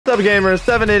What's up, gamers?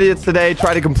 7 idiots today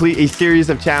try to complete a series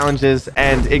of challenges,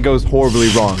 and it goes horribly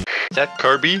wrong. Is that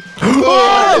Kirby?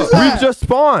 Oh, we just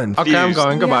spawned. Okay, I'm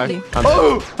going. Goodbye.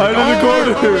 Oh, hide in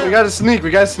the corner. We gotta sneak.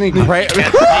 We gotta sneak. Right.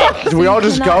 Do we all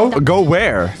just go? Go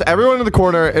where? Everyone in the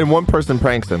corner, and one person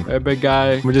pranks him. Hey, big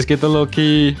guy. We just get the little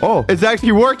key. Oh, it's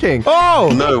actually working.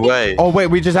 Oh. No way. Oh, wait.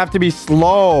 We just have to be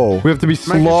slow. We have to be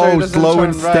slow, slow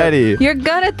and steady. You're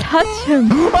gonna touch him.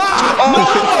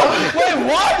 Oh, wait,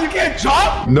 what? You can't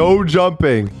jump? No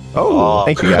jumping. Oh,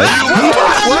 thank you, guys.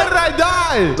 Why did I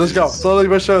die? Let's go. Slowly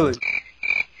but surely.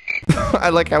 I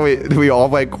like how we all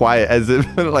went quiet as if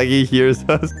like he hears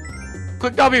us.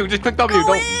 Click W. Just click W.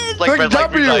 Don't Like red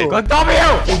light, green light. click W.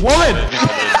 Woman.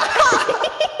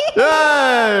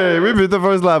 Yay! We beat the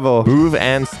first level. Move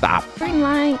and stop. Green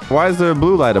light. Why is there a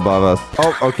blue light above us?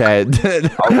 Oh, okay.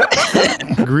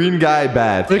 Green guy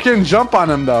bad. We can jump on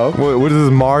him though. What is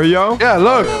this, Mario? Yeah,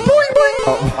 look.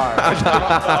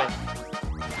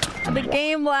 The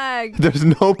game lag. There's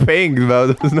no ping, though.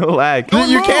 There's no lag.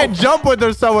 You can't jump when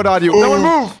there's someone on you. No one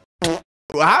move.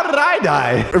 How did I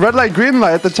die? Red light, green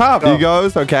light at the top. He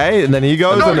goes, okay, and then he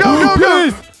goes. Go, and go, go, go.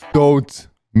 Please don't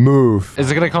move. Is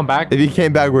it gonna come back? If he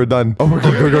came back, we're done. Oh, go,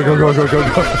 go, go, go, go, go, go, go.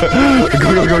 Go,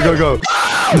 go, go, go, go.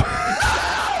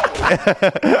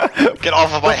 Get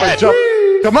off of my head. Jump.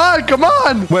 Come on, come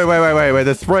on. Wait.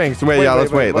 The springs. Wait,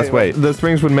 let's wait. The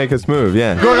springs would make us move,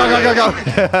 yeah. Go.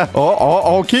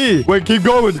 Oh, key. Wait, keep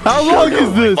going. How long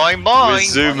is this? Boing.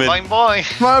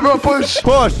 Come on, bro, push.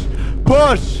 Push.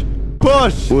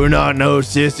 We're not no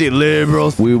sissy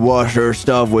liberals. We wash our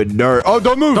stuff with dirt. Oh,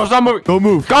 don't move. Don't move. Don't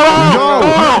move. Go.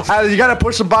 You gotta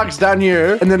push the box down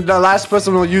here, and then the last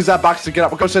person will use that box to get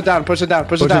up. Push it down. Push it down.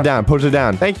 Push it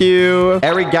down. Thank you.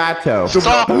 Arigato.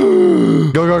 Stop. Go.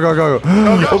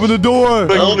 Open the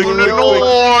door. Open the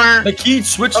door. The key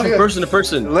switch from person to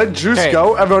person. Let Juice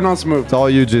go. Everyone else move. It's all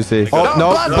you, Juicy. Oh,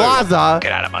 no. Plaza.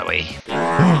 Get out of my way.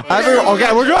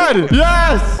 Okay, we're good.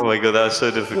 Yes. Oh my god, that was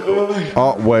so difficult.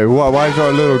 Oh, wait. Why is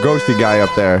our little ghosty guy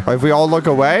up there? If we all look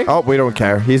away? Oh, we don't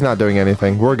care. He's not doing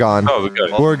anything. We're gone. Oh, we're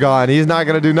good. We're gone. He's not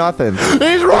going to do nothing.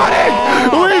 He's running.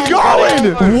 He's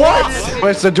going. What?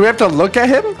 Wait, so do we have to look at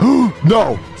him?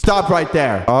 No. Stop right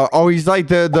there. Oh, he's like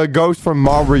the ghost from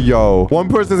Mario. One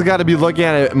person's got to be looking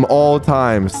at him all the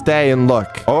time. Stay and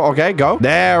look. Oh, okay. Go.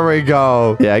 There we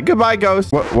go. Yeah. Goodbye,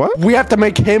 ghost. What? We have to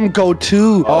make him go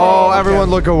too. Oh,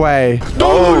 everyone look away.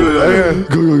 Go.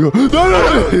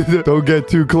 Don't get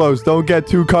too close. Don't get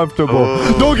too comfortable.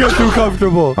 Don't get too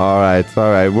comfortable. All right.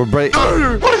 We're breaking.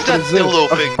 What is that little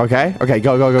thing? Okay.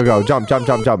 Go. Jump.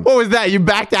 What was that? You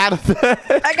backed out of that?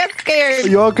 I got scared.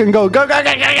 You all can go. Go.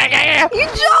 You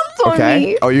jumped on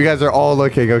me. Oh, you guys are all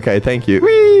looking. Okay, thank you.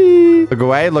 Whee!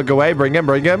 Look away. Bring him.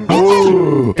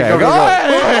 Ooh. Okay, go.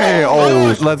 Hey!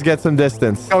 Oh, let's get some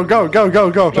distance. Go.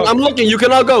 I'm looking. You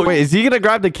can all go. Wait, is he gonna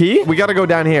grab the key? We gotta go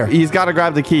down here. He's gotta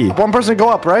grab the key. One person go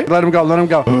up, right? Let him go.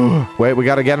 Wait, we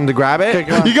gotta get him to grab it. Okay,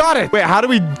 go on. You got it. Wait, how do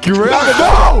we grab it?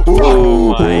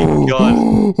 Oh my god.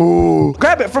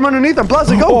 Grab it from underneath him. Plus,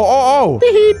 go. Oh.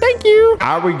 Thank you.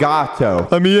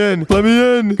 Arigato. Let me in.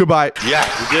 Goodbye. Yeah,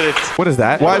 we did it. What is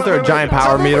that? Why is there a giant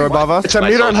power meter above us? It's a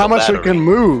meter on how much we can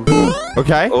move.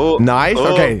 Okay. Oh. Nice.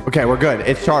 Oh. Okay, we're good.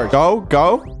 It's charged. Go.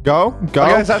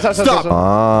 Okay,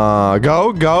 stop.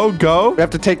 Go. We have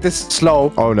to take this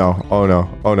slow. Oh no.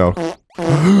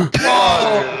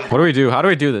 What do we do? How do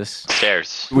we do this?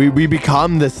 Stairs. We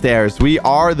become the stairs. We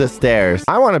are the stairs.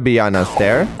 I want to be on a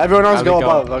stair. Everyone else go we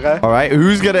go? above, okay? All right.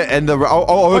 Who's gonna end the?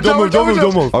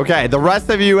 Don't move. Okay. The rest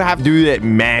of you have to do it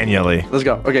manually. Let's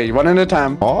go. Okay, one at a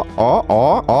time. Oh.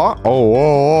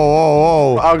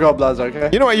 I'll go, Blaz, okay?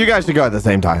 You know what? You guys should go at the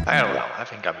same time. I don't know. I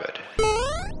think I'm good.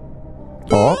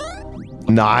 Oh.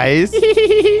 Nice.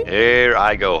 Here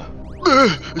I go.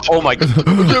 Oh my god.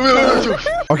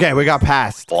 Okay, we got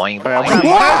past. Boing.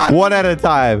 One at a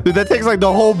time. Dude, that takes like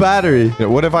the whole battery.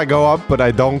 What if I go up, but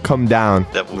I don't come down?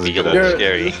 That would be a little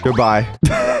scary. Goodbye.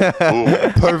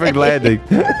 Perfect landing.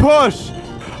 Push.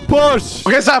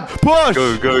 Okay, stop. Push.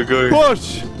 Go.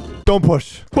 Push. Don't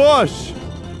push. Push.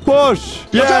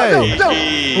 Yay. No.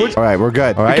 All right, we're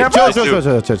good. All right. Chill.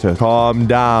 Calm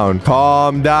down.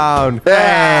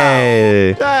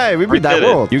 Hey, we beat that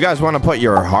world. You guys want to put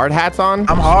your hard hats on?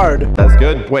 I'm hard. That's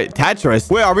good. Wait,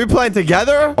 Tetris. Wait, are we playing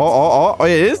together? Oh,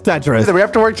 it is Tetris. We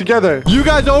have to work together. You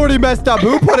guys already messed up.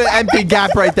 Who put an empty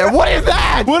gap right there? What is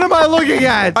that? What am I looking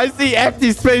at? I see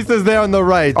empty spaces there on the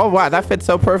right. Oh, wow. That fits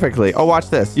so perfectly. Oh, watch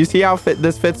this. You see how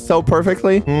this fits so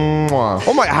perfectly? Mwah.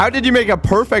 Oh, my. How did you make a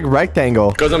perfect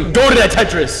rectangle? Because because I'm good at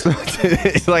Tetris.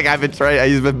 It's like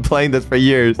he's been playing this for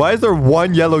years. Why is there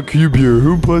one yellow cube here?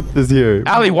 Who put this here?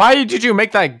 Ali, why did you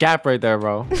make that gap right there,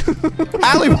 bro?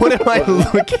 Ali, what am I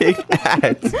looking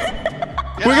at?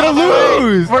 We're gonna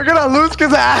lose. We're gonna lose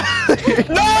because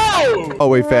No! Oh,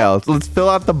 we failed. So let's fill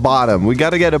out the bottom. We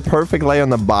gotta get a perfect lay on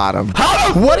the bottom.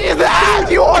 What is that?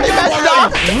 You already messed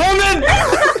up. Woman!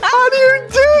 How do you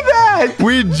do that?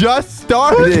 We just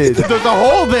started. There's a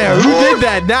hole there. Who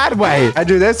did that way? I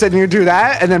do this and you do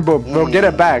that, and then boom, we'll get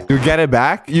it back. You get it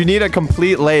back? You need a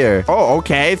complete layer. Oh,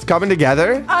 okay. It's coming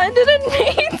together. I didn't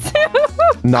need to.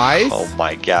 Nice. Oh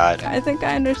my god. I think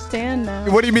I understand now.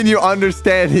 What do you mean you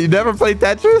understand? You never played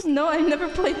Tetris? No, I never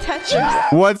played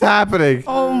Tetris. What's happening?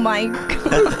 Oh my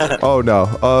god. Oh, no.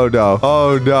 Oh, no.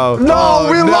 Oh, no. No,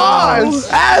 Oh, we no.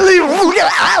 lost. Ali, look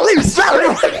at Ali.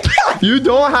 You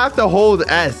don't have to hold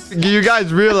S. You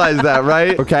guys realize that,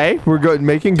 right? Okay, we're good.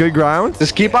 Making good ground.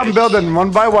 Just keep on building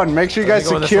one by one. Make sure you guys Let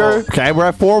me go in this secure. hole. Okay, we're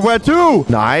at 4. We're at 2.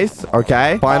 Nice.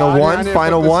 Okay. Final I ones. need to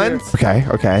Final put this ones. Okay.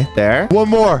 Okay. There. One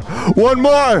more. One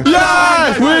more.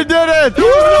 Yes! We did it!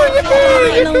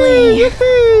 Finally.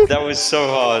 That was so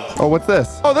hard. Oh, what's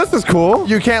this? Oh, this is cool.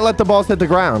 You can't let the balls hit the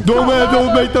ground. Don't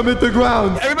make them hit the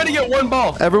ground. Everybody get one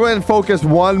ball. Everyone focus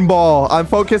one ball. I'm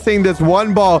focusing this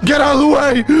one ball. Get out of the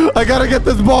way. I gotta get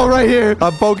this ball right here.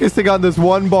 I'm focusing on this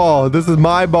one ball. This is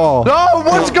my ball. No,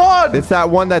 one's gone. It's that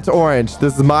one that's orange.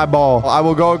 This is my ball. I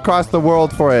will go across the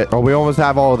world for it. Oh, we almost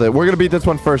have all of it. We're gonna beat this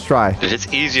one first try. It's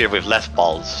easier with less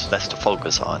balls, less to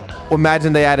focus on.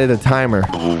 Imagine they added a timer.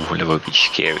 Ooh, that would be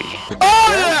scary. Oh,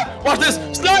 yeah! Watch this.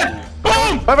 Start.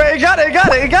 Boom! Wait, you got it.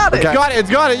 Okay. Got it. It's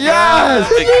got it. Yes.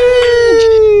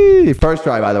 Yay! First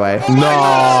try, by the way.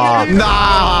 No.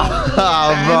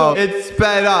 Nah. Bro. It's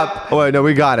sped up. Oh, wait, no,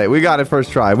 we got it. We got it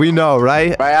first try. We know,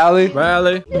 right? Right, Ali?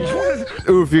 Really?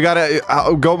 Oof, you gotta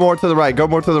go more to the right. Go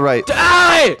more to the right.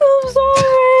 Ali! I'm sorry.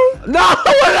 No, what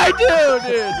did I do,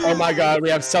 dude? Oh my god, we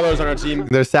have sellers on our team.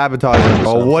 They're sabotaging.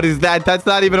 Oh, what is that? That's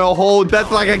not even a hole. That's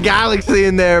like a galaxy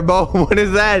in there, Bo. What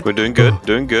is that? We're doing good,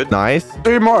 doing good. Nice.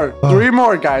 3 more. 3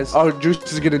 more, guys. Oh,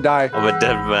 Juice is gonna die. I'm a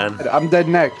dead man. I'm dead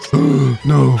next.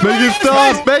 No. Make it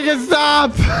stop. Make it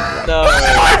stop. No.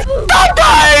 Stop,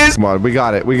 guys! Come on. We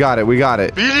got it. We got it. We got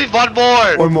it. We need one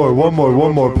more. One more. One more.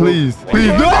 One more. Please. Please.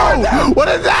 No. What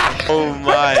is that? Oh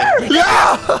my.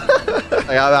 Yeah.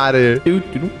 I got out of here.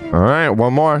 All right.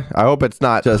 One more. I hope it's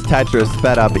not just Tetris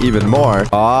sped up even more.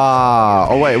 Ah.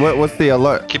 Oh, wait. What's the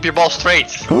alert? Keep your ball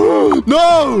straight. No.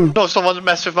 No, someone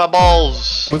messed with my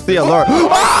balls. What's the alert?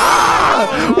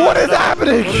 Ah! What is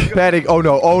happening? Panic. Oh,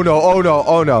 no. Oh, no. Oh, no.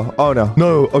 Oh, no. Oh, no.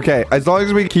 No. Okay. As long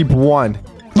as we keep one.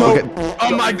 Okay.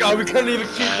 Oh my god, we couldn't even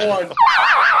keep one.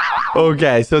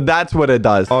 Okay. So that's what it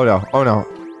does. Oh, no. Oh, no.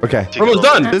 Okay. We're almost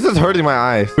done. This is hurting my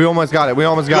eyes. We almost got it. We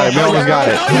almost got it. We almost got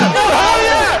it.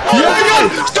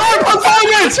 Start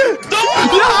performance!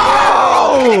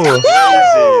 No!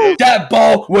 That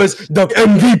ball was the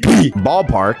MVP.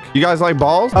 Ballpark. You guys like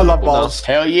balls? I love balls.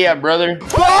 Hell yeah, brother.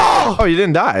 Ball! Oh, you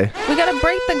didn't die. We gotta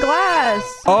break the glass.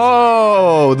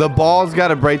 Oh, the ball's got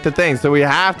to break the thing. So we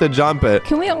have to jump it.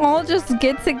 Can we all just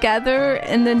get together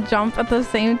and then jump at the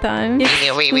same time?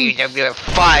 Wait,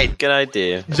 fight. Good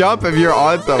idea. Jump if you're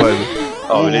on someone.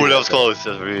 Oh, that was close.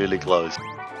 That was really close.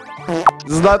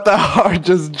 It's not that hard.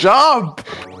 Just jump.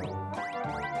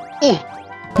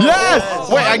 Yes!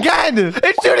 Wait, again!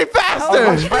 It's shooting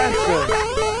faster!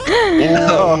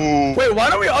 Wait, why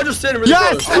don't we all just stand really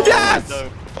Yes! close? Yes!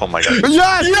 Oh my god.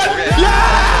 Yes!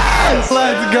 Yes!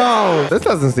 Let's go! This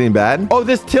doesn't seem bad. Oh,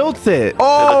 this tilts it.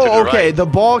 Oh, to the okay. right. The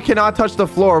ball cannot touch the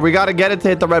floor. We got to get it to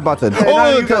hit the red button. no,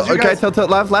 Oh, you guys- okay, tilt,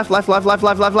 left. Right. No.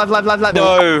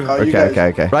 Okay. Right.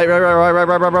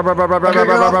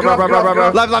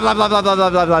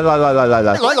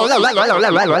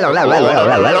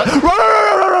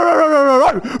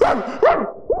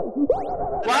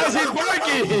 Why is he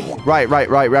barking? Right.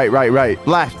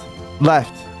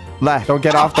 Left. Don't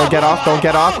get off.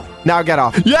 Now get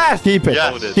off. Yes! Keep it.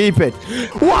 Yes. Keep it.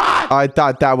 What? I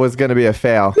thought that was going to be a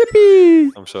fail.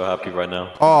 I'm so happy right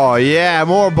now. Oh, yeah.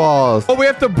 More balls. Oh, we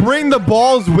have to bring the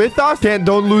balls with us?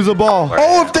 Don't lose a ball.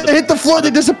 Oh, if they hit the floor, they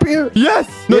disappear. Yes.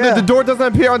 No, Yeah. the door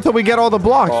doesn't appear until we get all the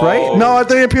blocks, right? No, I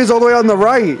think it appears all the way on the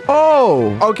right.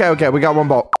 Oh. Okay. We got one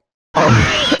ball.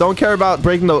 Oh. Don't care about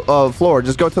breaking the floor.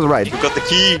 Just go to the right. We got the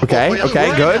key. Okay.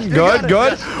 Good.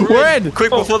 We're in. Quick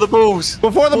before the balls.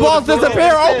 Before the balls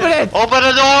disappear, open it. Open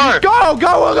the door.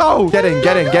 Go. Get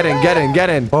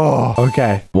in. Oh,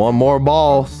 okay. One more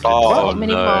ball. Oh,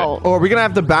 Mini no. ball. Oh, are we going to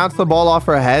have to bounce the ball off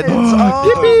our head?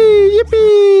 Yippee!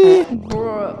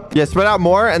 Bruh. Yeah, spread out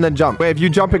more and then jump. Wait, if you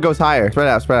jump, it goes higher. Spread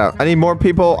out. I need more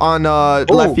people on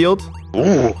left field.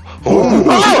 Ooh.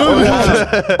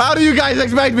 How do you guys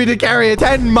expect me to carry it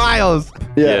 10 miles?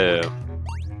 Yeah.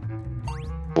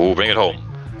 Ooh, bring it home.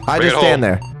 I Bring just it stand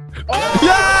home. there.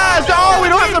 Yes! Oh, we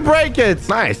don't have to break it.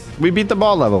 Nice. We beat the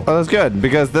ball level. Oh, that's good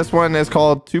because this one is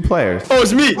called 2 players. Oh,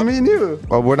 it's me. Me and you.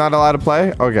 Oh, we're not allowed to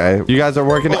play? Okay. You guys are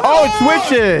working. Oh, it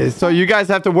switches. So you guys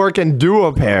have to work in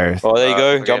duo pairs. Oh, there you go.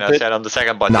 Okay, Jump now it. stand on the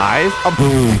second button. Nice. Oh,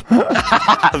 boom.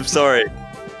 I'm sorry.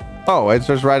 Oh, it's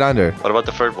just right under. What about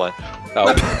the third one?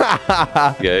 Oh,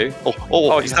 go.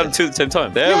 Oh, you stand 2 at the same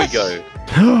time. There we go.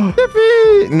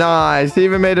 Yippee! Nice. He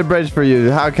even made a bridge for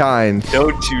you. How kind.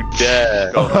 Don't you dare.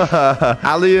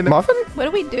 Ali and Muffin? What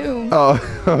do we do? Oh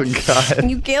God.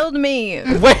 You killed me.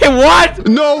 Wait, what?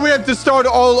 No, we have to start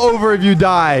all over if you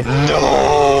die.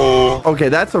 No. Okay,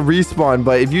 that's a respawn,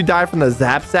 but if you die from the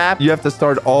zap, you have to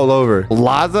start all over.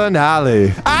 Laza and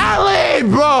Ali. Ali,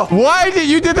 bro! Why did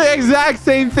you do the exact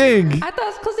same thing? I thought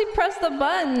it's because he pressed the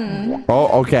button.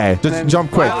 Oh, okay. Just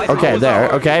jump quick. Okay, there.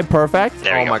 Okay, perfect.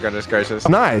 There we Oh go. my goodness gracious.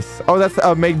 Nice. Oh, that's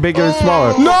make bigger and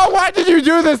smaller. No, why did you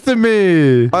do this to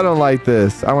me? I don't like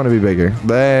this. I want to be bigger.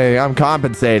 Dang, I'm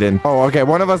compensating. Oh, okay.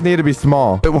 One of us need to be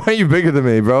small. Why are you bigger than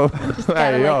me, bro? Gotta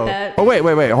like that. Oh, wait.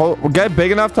 Get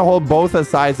big enough to hold both the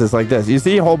sizes like this. You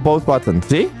see? Hold both buttons.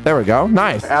 See? There we go.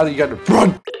 Nice. Ali, you gotta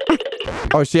run.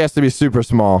 Oh, she has to be super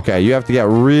small. Okay, you have to get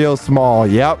real small.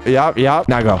 Yep. Now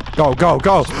go.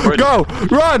 Go.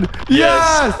 Run.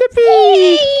 Yes.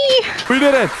 Yippee. We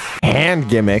did it. Hand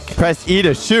gimmick. Press E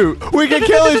to shoot. We can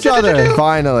kill each other.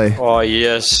 Finally. Oh,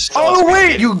 yes. Oh,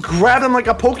 wait. You grab him like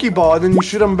a Pokeball and then you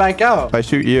shoot him back out. If I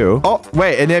shoot you. Oh,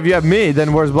 wait. And if you have me,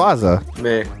 then where's Blaza?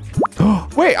 Me.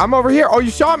 Wait, I'm over here. Oh, you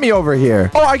shot me over here.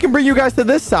 Oh, I can bring you guys to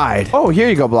this side. Oh, here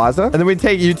you go, Blaza. And then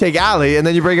you take Ali, and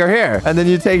then you bring her here. And then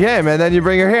you take him, and then you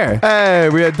bring her here. Hey,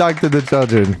 we abducted the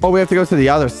children. Oh, we have to go to the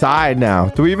other side now.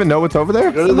 Do we even know what's over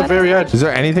there? Go to the very edge. Is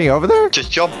there anything over there?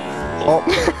 Just jump. Oh,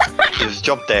 Just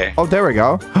jump there. oh, there we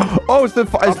go. Oh, it's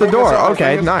the door.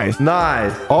 Okay, nice.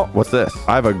 Oh, what's this?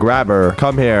 I have a grabber.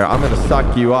 Come here. I'm gonna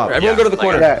suck you up. Everyone go to the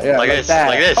corner. Yeah, Like this.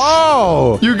 Like this.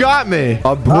 Oh, you got me.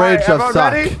 A bridge of everyone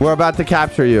suck. ready? We're about to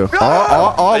capture you.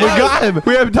 Oh, we got him.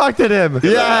 We abducted him.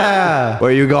 Yeah.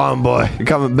 Where you going, boy? You're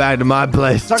coming back to my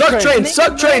place. Suck train.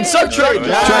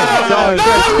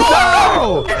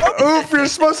 No! Oof, you're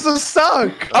supposed to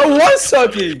suck. I was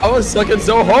sucking. I was sucking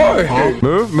so hard.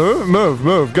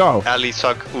 Move. Go. Ali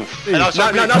suck. Oof. And now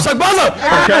suck. No, suck Baza.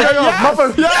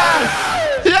 Okay,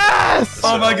 Yes!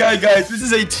 Oh my god, guys. This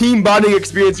is a team bonding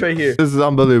experience right here. This is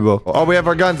unbelievable. Oh, we have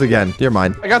our guns again. You're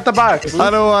mine. I got the box. I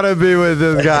don't want to be with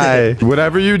this guy.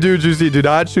 Whatever you do, Juicy, do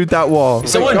not shoot that wall.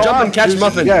 Someone Go jump on, and catch Juicy.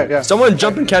 Muffin. Yeah. Someone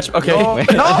jump and catch. Okay.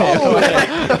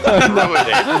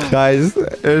 Guys,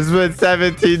 it's been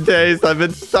 17 days. I've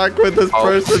been stuck with this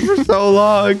person for so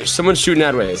long. Someone shooting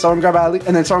that way. Someone grab Ali,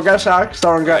 and then someone grab Shock.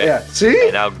 Someone grab, yeah. See?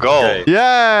 Now go.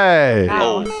 Yay!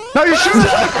 Oh. No, you shoot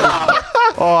us.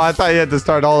 Oh, I thought you had to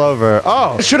start all over.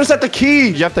 Oh, Shoot us at the key.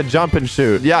 you have to jump and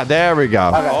shoot. Yeah, there we go.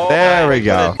 Okay. There we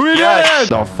go. We did Yes. it!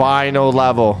 The final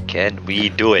level. Can we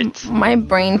do it? My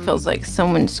brain feels like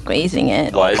someone's squeezing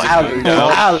it. Why is Ali,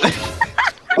 it?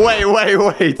 Wait.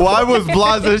 Why was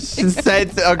Blaza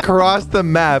sent across the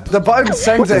map? The button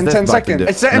sends it in this 10 button seconds. do?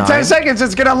 It's in 10 9. seconds.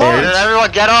 It's gonna launch. Everyone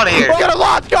get out of here. We're gonna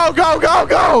launch! Go!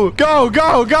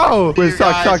 Wait, You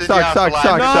suck. guys in the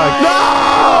afterlife.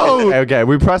 No! Okay,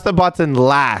 we press the button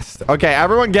last. Okay,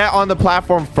 everyone get on the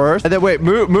platform first. And then wait,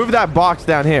 move that box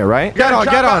down here, right? Get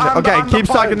on. Okay, keep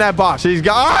sucking that box. She's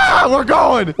got. We're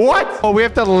going. What? Oh, we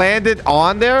have to land it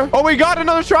on there? Oh, we got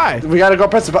another try. We gotta go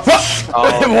press the button.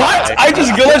 What? I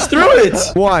just glitched through it.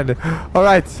 1. All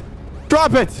right.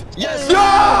 Drop it. Yes.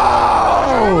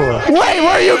 No! Wait, where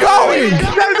are you going? You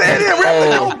guys are idiot. We have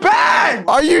to go back.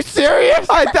 Are you serious?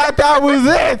 I thought that was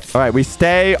it. All right, we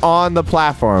stay on the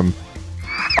platform.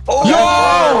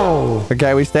 Yo!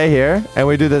 Okay, we stay here and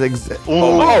we do the Shit.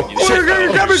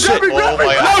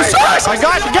 I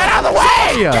got you. Get out of the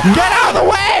way! Get out of the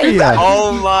way!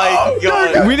 Oh my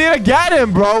god. We need to get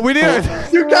him, bro. We need to.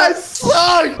 You guys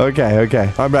suck.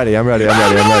 Okay. I'm ready.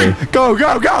 Go.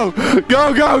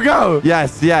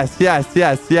 Yes.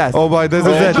 Oh boy, this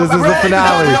is it. This is the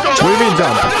finale. What do you mean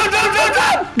jump?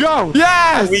 Go.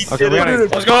 Yes. We did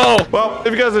it. Let's go. Well,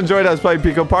 if you guys enjoyed us playing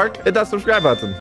Pico Park, hit that subscribe button.